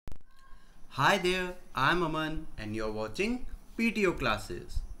Hi there, I'm Aman and you're watching PTO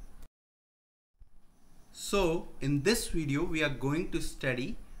classes. So, in this video, we are going to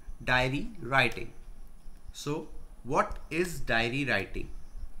study diary writing. So, what is diary writing?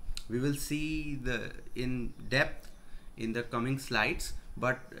 We will see the in depth in the coming slides,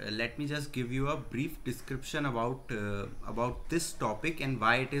 but let me just give you a brief description about this topic and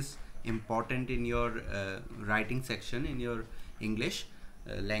why it is important in your writing section in your English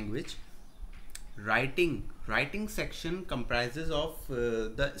language. Writing section comprises of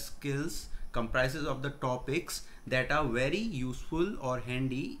the topics that are very useful or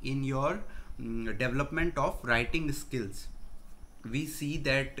handy in your development of writing skills. We see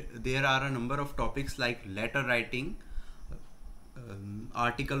that there are a number of topics like letter writing,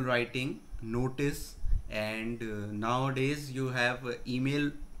 article writing, notice, and nowadays you have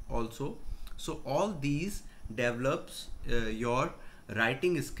email also. So all these develops your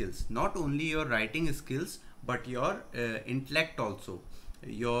writing skills, not only your writing skills but your intellect also,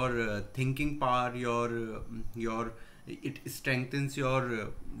 your thinking power, your it strengthens your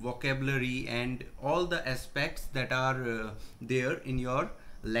vocabulary, and all the aspects that are there in your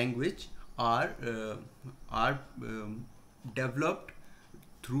language are developed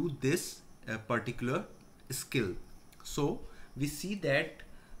through this particular skill. So we see that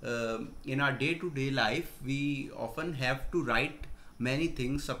in our day-to-day life we often have to write many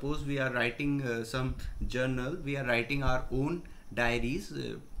things. Suppose we are writing some journal, we are writing our own diaries.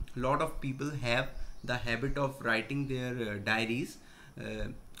 Lot of people have the habit of writing their diaries.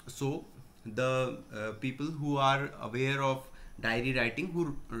 So the people who are aware of diary writing,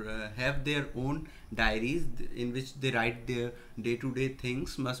 who have their own diaries in which they write their day-to-day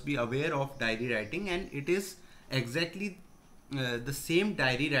things, must be aware of diary writing, and it is exactly the same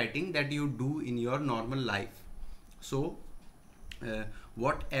diary writing that you do in your normal life. So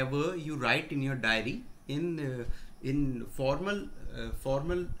whatever you write in your diary in formal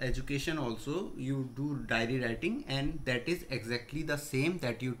education also you do diary writing, and that is exactly the same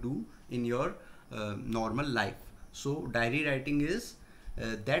that you do in your normal life. So diary writing is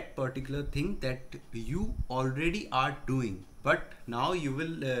that particular thing that you already are doing, but now you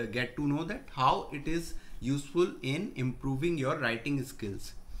will get to know that how it is useful in improving your writing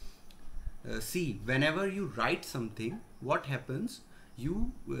skills. See, whenever you write something, what happens?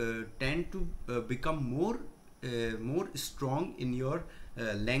 You tend to become more strong in your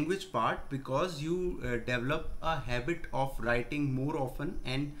language part, because you develop a habit of writing more often,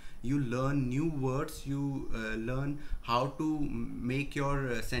 and you learn new words. You learn how to make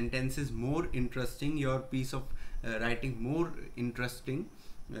your sentences more interesting, your piece of writing more interesting,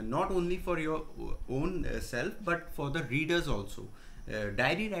 not only for your own self but for the readers also.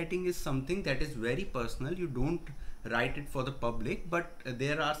 Diary writing is something that is very personal. You don't write it for the public, but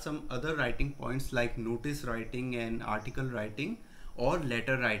there are some other writing points like notice writing and article writing or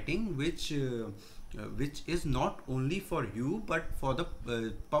letter writing, which is not only for you but for the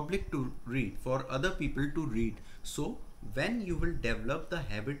public to read, for other people to read. So when you will develop the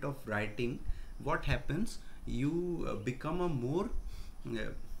habit of writing, what happens? You become a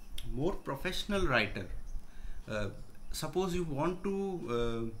uh, more professional writer. uh, Suppose you want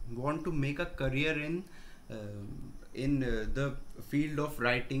to make a career in the field of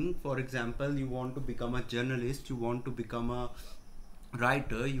writing. For example, you want to become a journalist, you want to become a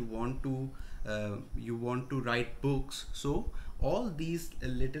writer, you want to write books. So all these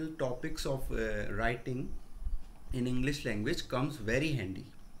little topics of writing in English language comes very handy.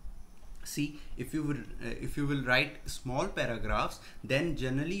 See, if you will write small paragraphs, then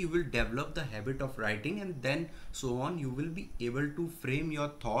generally you will develop the habit of writing, and then so on you will be able to frame your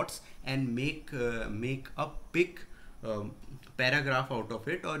thoughts and make a big paragraph out of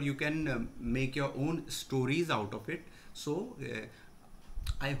it, or you can make your own stories out of it. So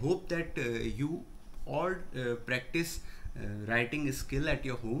I hope that you all practice writing skill at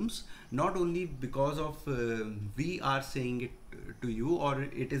your homes, not only because of we are saying it to you or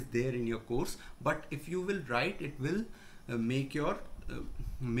it is there in your course, but if you will write, it will uh, make you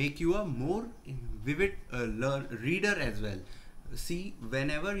a more vivid reader as well. See,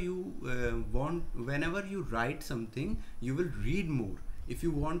 whenever you write something, you will read more. If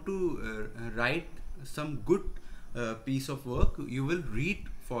you want to write some good piece of work, you will read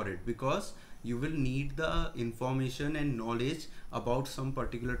for it, because you will need the information and knowledge about some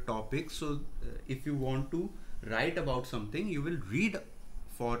particular topic. So if you want to write about something, you will read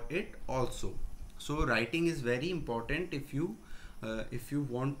for it also. So writing is very important if you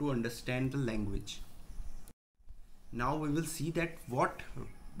want to understand the language. Now we will see that what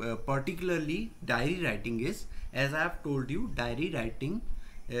particularly diary writing is. As I have told you, diary writing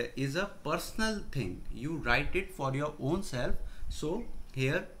is a personal thing. You write it for your own self. So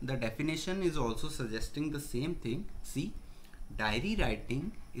here the definition is also suggesting the same thing. See, diary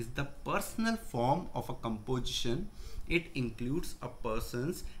writing is the personal form of a composition. It includes a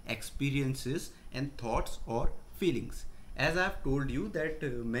person's experiences and thoughts or feelings. As I have told you that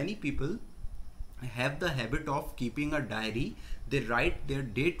many people have the habit of keeping a diary. They write their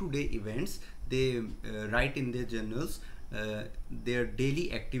day-to-day events. They write in their journals their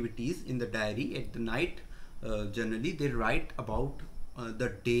daily activities in the diary. At the night, generally they write about the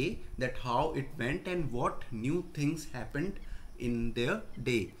day, that how it went and what new things happened in their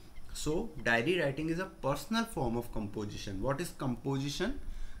day. So diary writing is a personal form of composition. What is composition?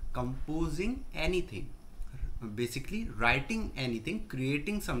 Composing anything, basically writing anything,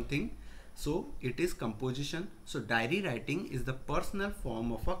 creating something. So it is composition. So diary writing is the personal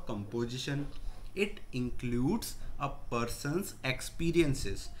form of a composition. It includes a person's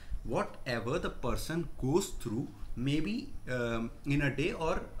experiences, whatever the person goes through, maybe in a day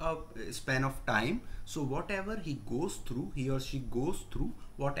or a span of time. So whatever he goes through, he or she goes through,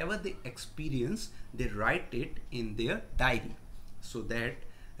 whatever they experience, they write it in their diary, so that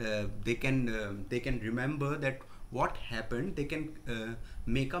they can remember that what happened. They can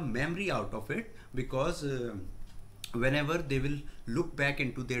make a memory out of it, because whenever they will look back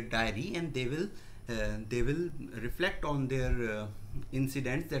into their diary, and they will reflect on their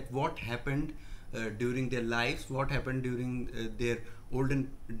incidents, that what happened during their lives, what happened during their olden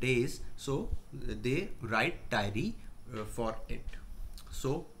days. So they write diary for it.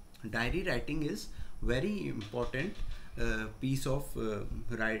 So diary writing is very important piece of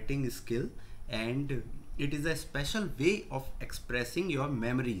writing skill, and it is a special way of expressing your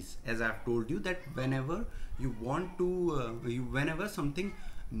memories. As I've told you that whenever you want to whenever something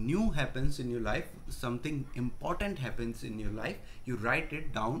new happens in your life, something important happens in your life, you write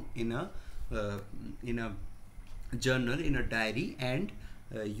it down in a journal, in a diary, and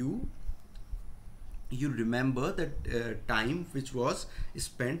you remember that time which was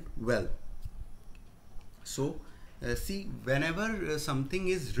spent well. So see, whenever something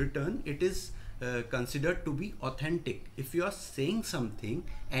is written, it is considered to be authentic. If you are saying something,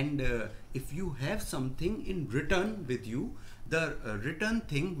 and if you have something in written with you, the written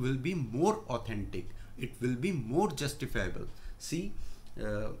thing will be more authentic, it will be more justifiable. See,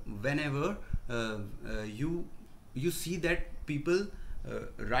 whenever you see that people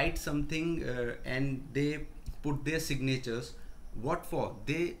write something and they put their signatures. What for?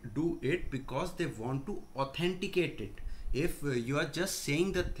 They do it because they want to authenticate it. If you are just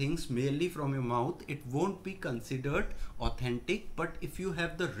saying the things merely from your mouth, it won't be considered authentic. But if you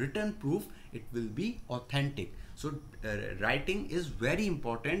have the written proof, it will be authentic. So writing is very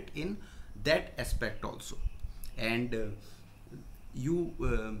important in that aspect also. And you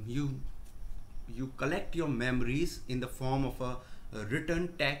collect your memories in the form of a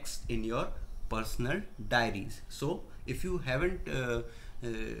written text in your personal diaries. So if you haven't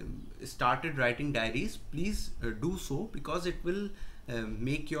started writing diaries, please do so, because it will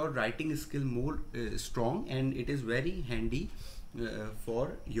make your writing skill more strong, and it is very handy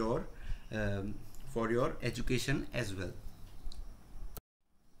for your education as well.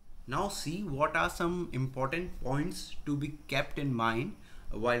 Now see, what are some important points to be kept in mind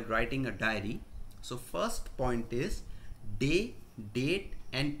while writing a diary. So first point is, day, date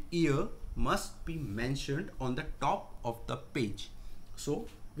and year must be mentioned on the top of the page. So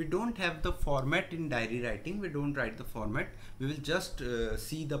we don't have the format in diary writing. We don't write the format. We will just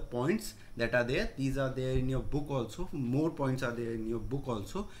see the points that are there. These are there in your book also. More points are there in your book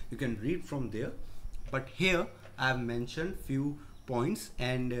also. You can read from there. But here I have mentioned few points,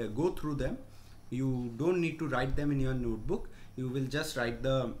 and go through them. You don't need to write them in your notebook. You will just write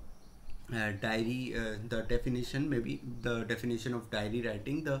the diary, the definition, maybe the definition of diary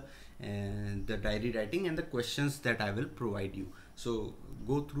writing, the diary writing, and the questions that I will provide you. So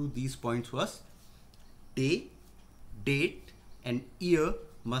go through these points first. Day, date and year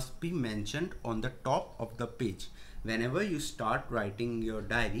must be mentioned on the top of the page. Whenever you start writing your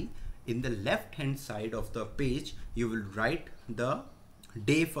diary, in the left hand side of the page, you will write the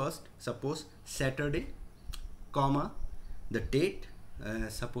day first, suppose Saturday, comma, the date,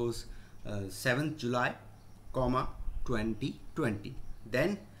 suppose 7th July, comma, 2020.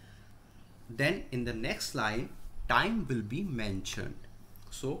 Then in the next line, time will be mentioned.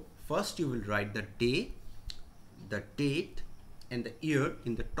 So first you will write the day, the date and the year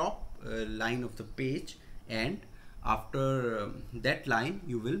in the top line of the page, and after that line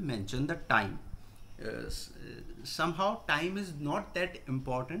you will mention the time. Somehow time is not that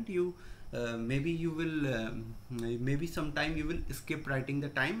important. You maybe you will maybe sometime you will skip writing the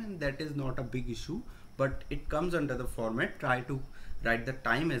time, and that is not a big issue, but it comes under the format. Try to write the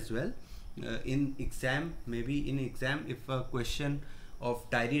time as well. In exam, maybe in exam, if a question of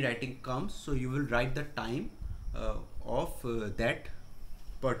diary writing comes, so you will write the time of that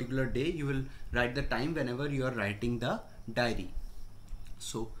particular day. You will write the time whenever you are writing the diary.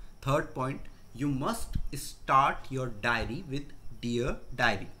 So third point, you must start your diary with dear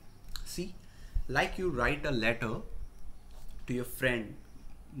diary. See, like you write a letter to your friend,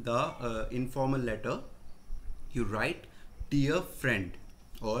 the informal letter, you write dear friend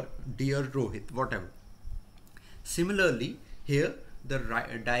or dear Rohit, whatever. Similarly, here the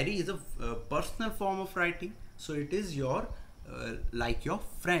diary is a personal form of writing, so it is your like your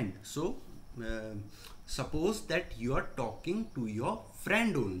friend. So suppose that you are talking to your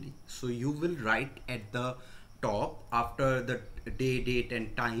friend only, so you will write at the top, after the day, date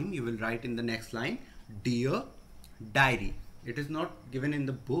and time, you will write in the next line, dear diary. It is not given in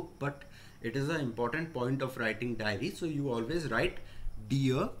the book, but it is an important point of writing diary. So you always write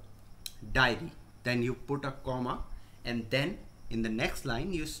dear diary, then you put a comma, and then in the next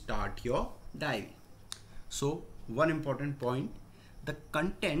line you start your diary. So one important point, the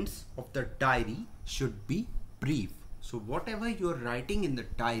contents of the diary should be brief. So whatever you are writing in the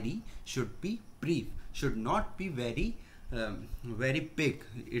diary should be brief, should not be very very big.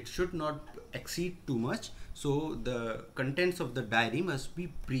 It should not exceed too much. So the contents of the diary must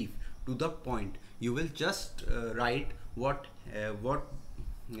be brief, to the point. You will just write what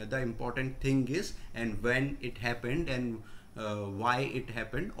the important thing is, and when it happened, and why it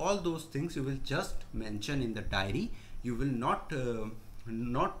happened. All those things you will just mention in the diary. You will not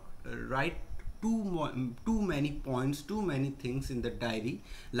write too many points, too many things in the diary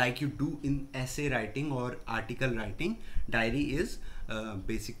like you do in essay writing or article writing. Diary is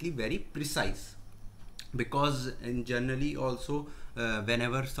basically very precise, because in generally also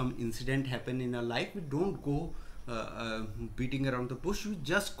whenever some incident happen in our life, we don't go beating around the bush. We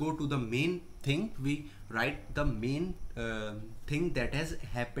just go to the main thing. We write the main thing that has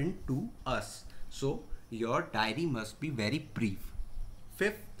happened to us. So your diary must be very brief.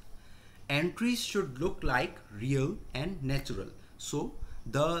 Fifth, entries should look like real and natural. So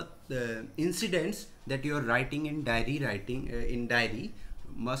the incidents that you are writing in diary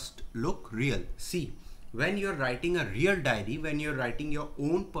must look real. See, when you're writing a real diary, when you're writing your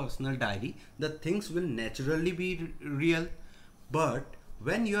own personal diary, the things will naturally be real. But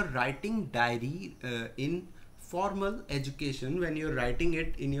when you're writing diary in formal education, when you're writing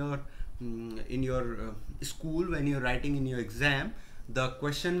it in your school, when you're writing in your exam, the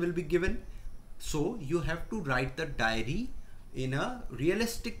question will be given. So you have to write the diary in a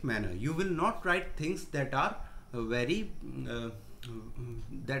realistic manner. You will not write things that are very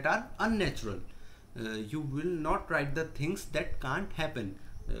that are unnatural. You will not write the things that can't happen.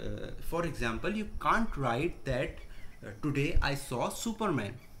 For example, you can't write that today I saw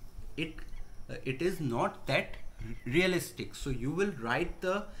Superman. It is not that realistic. So you will write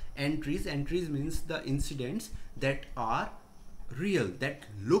the entries. Entries means the incidents that are real, that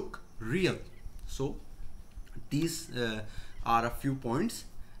look real. So these are a few points.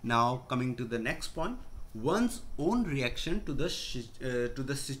 Now coming to the next point, one's own reaction to the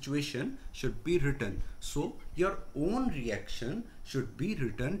situation should be written. So your own reaction should be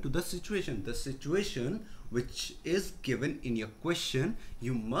written to the situation which is given in your question.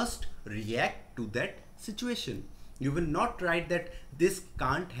 You must react to that situation. You will not write that this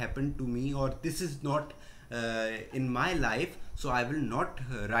can't happen to me, or this is not in my life, so I will not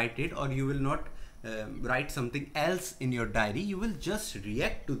write it. Or you will not write something else in your diary. You will just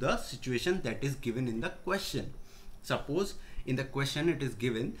react to the situation that is given in the question. Suppose in the question it is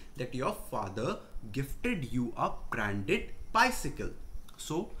given that your father gifted you a branded bicycle.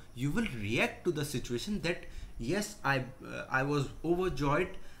 So you will react to the situation that yes, I was overjoyed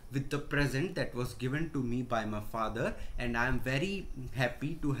with the present that was given to me by my father, and I am very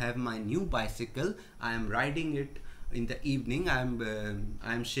happy to have my new bicycle. I am riding it in the evening. I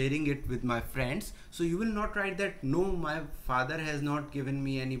am sharing it with my friends. So you will not write that no, my father has not given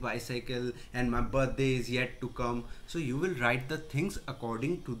me any bicycle and my birthday is yet to come. So you will write the things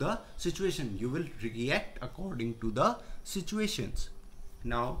according to the situation. You will react according to the situations.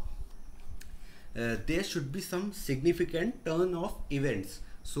 Now there should be some significant turn of events.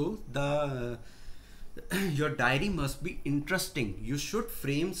 So the your diary must be interesting. You should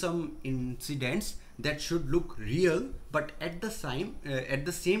frame some incidents that should look real, but at the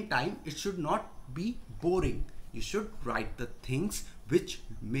same time it should not be boring. You should write the things which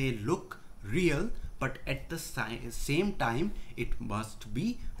may look real but at the same time it must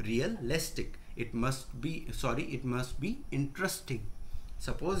be realistic. It must be, sorry, it must be interesting.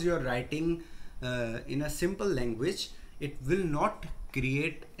 Suppose you are writing in a simple language, it will not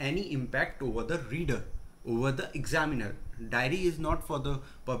create any impact over the reader, over the examiner. Diary is not for the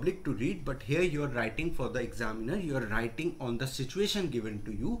public to read, but here you are writing for the examiner. You are writing on the situation given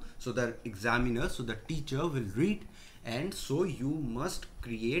to you, so the examiner, so the teacher will read, and so you must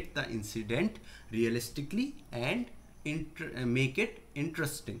create the incident realistically and make it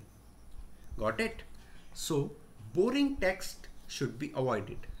interesting. Got it? So boring text should be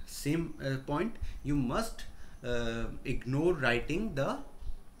avoided. Same point, you must ignore writing the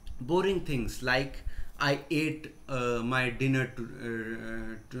boring things like I ate my dinner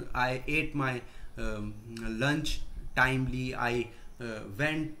I ate my lunch timely, I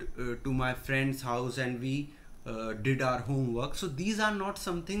went to my friend's house and we did our homework. So these are not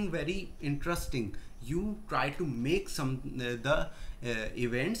something very interesting. You try to make the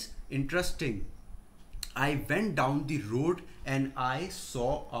events interesting. I went down the road and I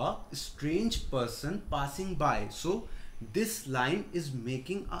saw a strange person passing by. So this line is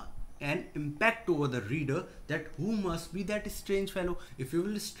making an impact over the reader, that who must be that strange fellow. If you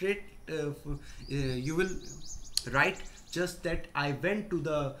will you will write just that I went to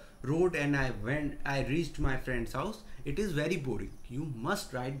the road and I reached my friend's house, it is very boring. You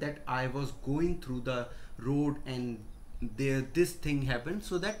must write that I was going through the road and there this thing happened,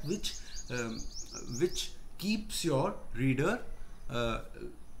 so that which keeps your reader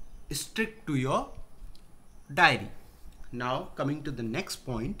strict to your diary. Now coming to the next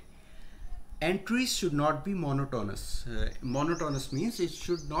point, entries should not be monotonous. Monotonous means it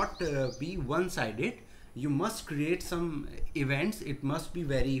should not be one-sided. You must create some events. It must be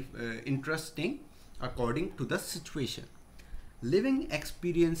very interesting according to the situation. Living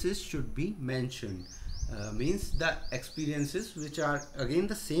experiences should be mentioned. Means the experiences which are again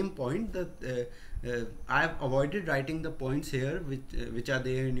the same point, that I have avoided writing the points here which are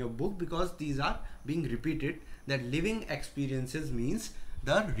there in your book, because these are being repeated. That living experiences means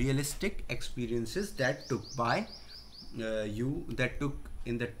the realistic experiences that took by that took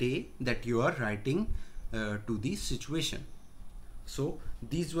in the day that you are writing to the situation. So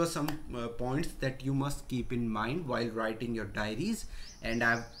these were some points that you must keep in mind while writing your diaries, and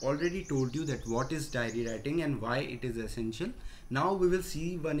I've already told you that what is diary writing and why it is essential. Now we will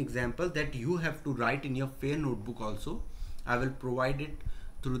see one example that you have to write in your fair notebook also. I will provide it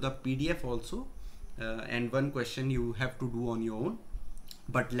through the PDF also, and one question you have to do on your own.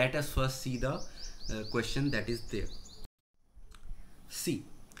 But let us first see the question that is there. See,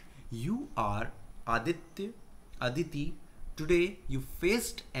 you are Aditi. Today you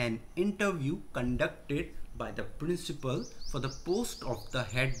faced an interview conducted by the principal for the post of the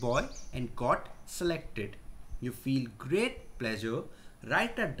head boy and got selected. You feel great pleasure.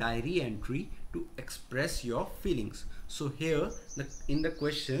 Write a diary entry to express your feelings. So here in the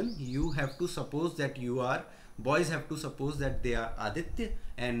question you have to suppose that you are, boys have to suppose that they are Aditya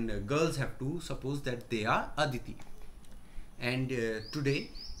and girls have to suppose that they are Aditi. And today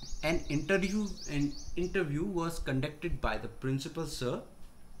an interview was conducted by the principal sir,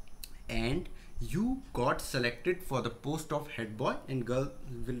 and you got selected for the post of head boy, and girl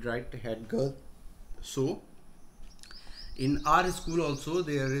will write head girl. So in our school also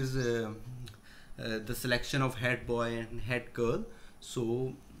there is the selection of head boy and head girl.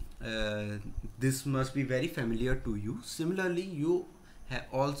 So this must be very familiar to you. Similarly, you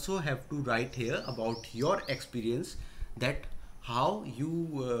also have to write here about your experience, that how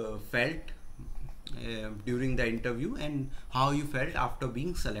you felt during the interview and how you felt after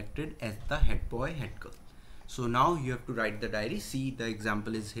being selected as the head boy, head girl. So now you have to write the diary. See, the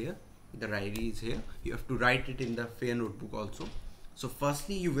example is here, the diary is here. You have to write it in the fair notebook also. So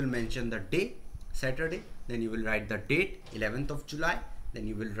firstly you will mention the day, Saturday, then you will write the date, 11th of July, then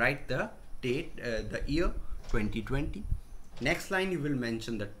you will write the date, the year 2020. Next line you will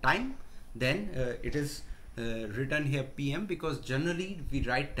mention the time, then it is written here PM, because generally we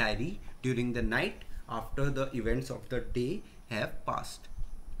write diary during the night after the events of the day have passed.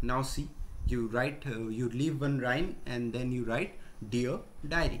 Now see, you write, you leave one line and then you write dear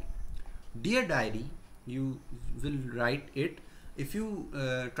diary. Dear diary, you will write it. If you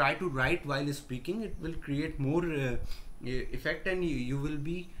try to write while speaking, it will create more effect, and you will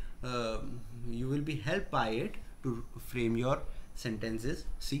be helped by it to frame your sentences.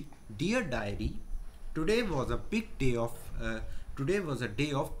 See, dear diary, today was a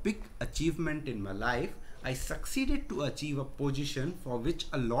day of big achievement in my life. I succeeded to achieve a position for which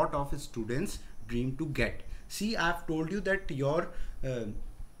a lot of students dream to get. See, I have told you that your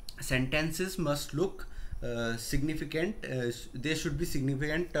sentences must look significant. There should be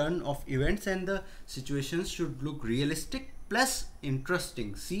significant turn of events, and the situations should look realistic plus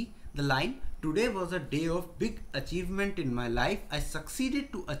interesting. See the line, today was a day of big achievement in my life. I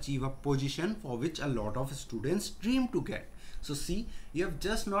succeeded to achieve a position for which a lot of students dream to get. So see, you have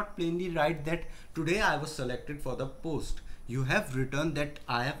just not plainly write that today I was selected for the post. You have written that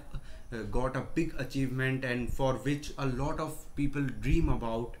I have got a big achievement and for which a lot of people dream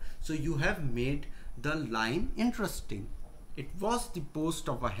about. So you have made the line interesting. It was the post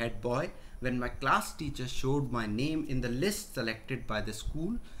of a head boy when my class teacher showed my name in the list selected by the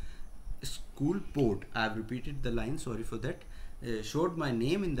school board. I have repeated the line, sorry for that. Showed my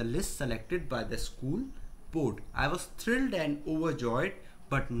name in the list selected by the school board. I was thrilled and overjoyed,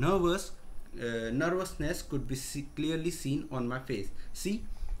 but nervousness could be clearly seen on my face. See,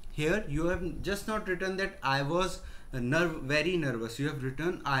 here you have just not written that I was very nervous. You have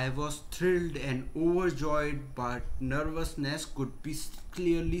written I was thrilled and overjoyed, but nervousness could be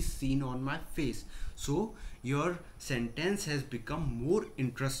clearly seen on my face. So your sentence has become more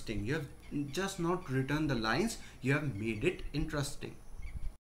interesting. You have just not written the lines, you have made it interesting.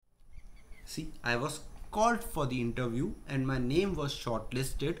 See, I was called for the interview and my name was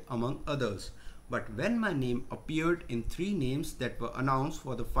shortlisted among others. But when my name appeared in 3 names that were announced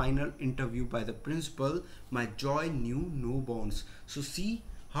for the final interview by the principal, my joy knew no bounds. So see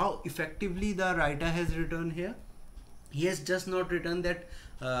how effectively the writer has written here. He has just not written that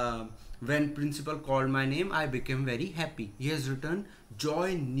when principal called my name, I became very happy. He has written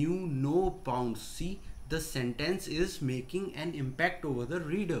joy knew no bounds. See, the sentence is making an impact over the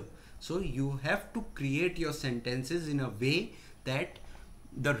reader. So you have to create your sentences in a way that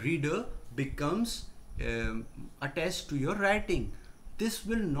the reader becomes attached to your writing. This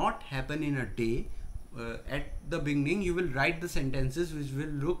will not happen in a day. At the beginning you will write the sentences which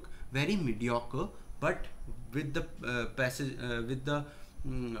will look very mediocre, but with the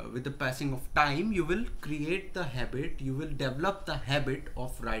with the passing of time you will create the habit, you will develop the habit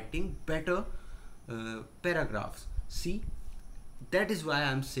of writing better paragraphs. See, that is why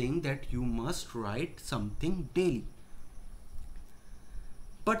I am saying that you must write something daily.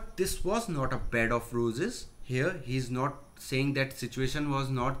 But this was not a bed of roses. Here he is not saying that situation was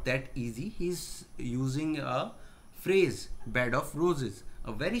not that easy. He is using a phrase, bed of roses.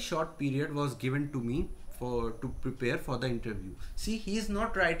 A very short period was given to me to prepare for the interview. See, he is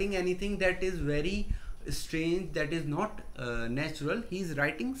not writing anything that is very strange, that is not natural. He is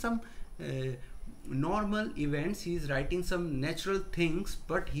writing some normal events, he is writing some natural things,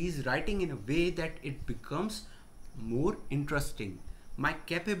 but he is writing in a way that it becomes more interesting. My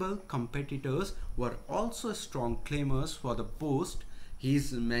capable competitors were also strong claimers for the post. He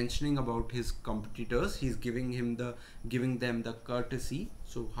is mentioning about his competitors. He is giving them the courtesy.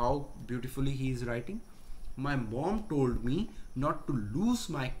 So how beautifully he is writing. My mom told me not to lose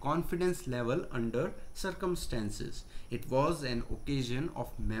my confidence level under circumstances. It was an occasion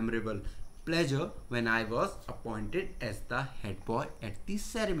of memorable pleasure when I was appointed as the head boy at the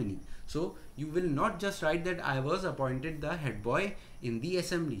ceremony. So you will not just write that I was appointed the head boy in the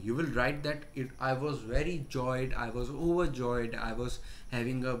assembly. You will write that I was very joyed, I was overjoyed, I was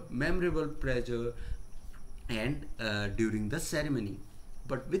having a memorable pleasure and during the ceremony.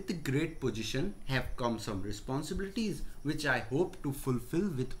 But with the great position have come some responsibilities which I hope to fulfill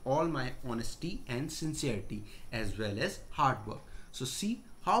with all my honesty and sincerity as well as hard work. So see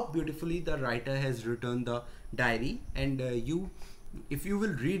how beautifully the writer has written the diary, and if you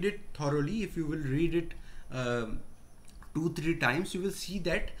will read it thoroughly, if you will read it 2-3 times, you will see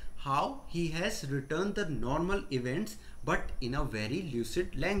that how he has written the normal events but in a very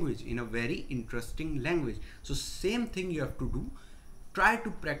lucid language, in a very interesting language. So same thing you have to do. Try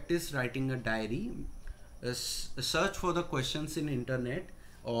to practice writing a diary. Search for the questions in internet,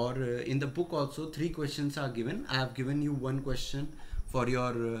 or in the book also 3 questions are given. I have given you 1 question for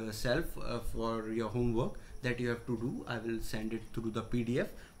yourself for your homework that you have to do. I will send it through the PDF,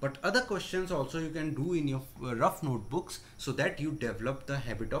 but other questions also you can do in your rough notebooks so that you develop the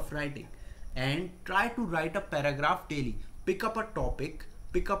habit of writing. And try to write a paragraph daily. Pick up a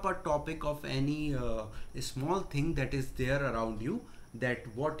topic of any small thing that is there around you, that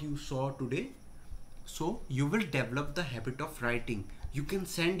what you saw today. So you will develop the habit of writing. You can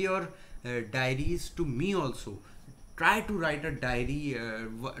send your diaries to me also. Try to write a diary,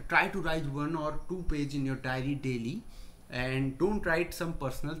 try to write 1 or 2 pages in your diary daily, and don't write some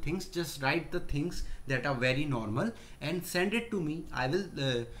personal things, just write the things that are very normal and send it to me. I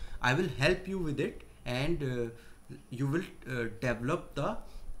will help you with it, and you will develop the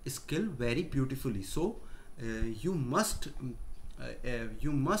skill very beautifully. So you must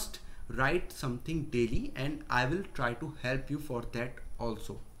you must write something daily, and I will try to help you for that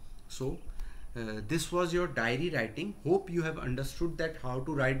also. So this was your diary writing. Hope you have understood that how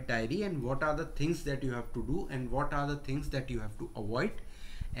to write diary and what are the things that you have to do and what are the things that you have to avoid.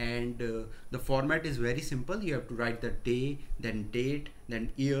 And the format is very simple. You have to write the day, then date,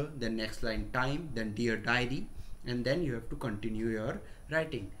 then year, then next line time, then dear diary, and then you have to continue your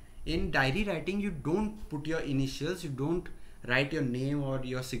writing. In diary writing, you don't put your initials, you don't write your name or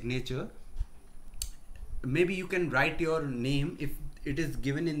your signature. Maybe you can write your name if it is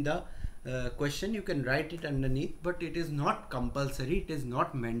given in the question, you can write it underneath, but it is not compulsory, it is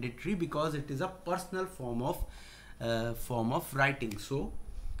not mandatory, because it is a personal form of writing. So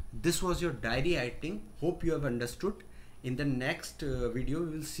this was your diary writing. Hope you have understood. In the next video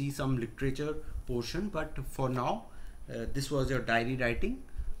we will see some literature portion, but for now this was your diary writing.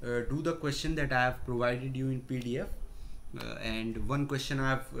 Do the question that I have provided you in PDF, and one question I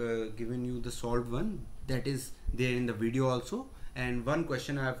have given you the solved one, that is there in the video also, and one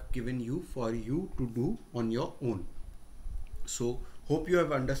question I have given you for you to do on your own. So hope you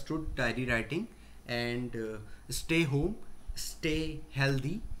have understood diary writing, and stay home, stay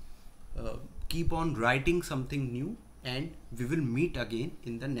healthy, keep on writing something new, and we will meet again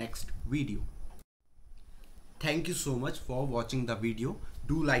in the next video. Thank you so much for watching the video.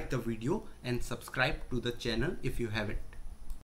 Do like the video and subscribe to the channel if you haven't.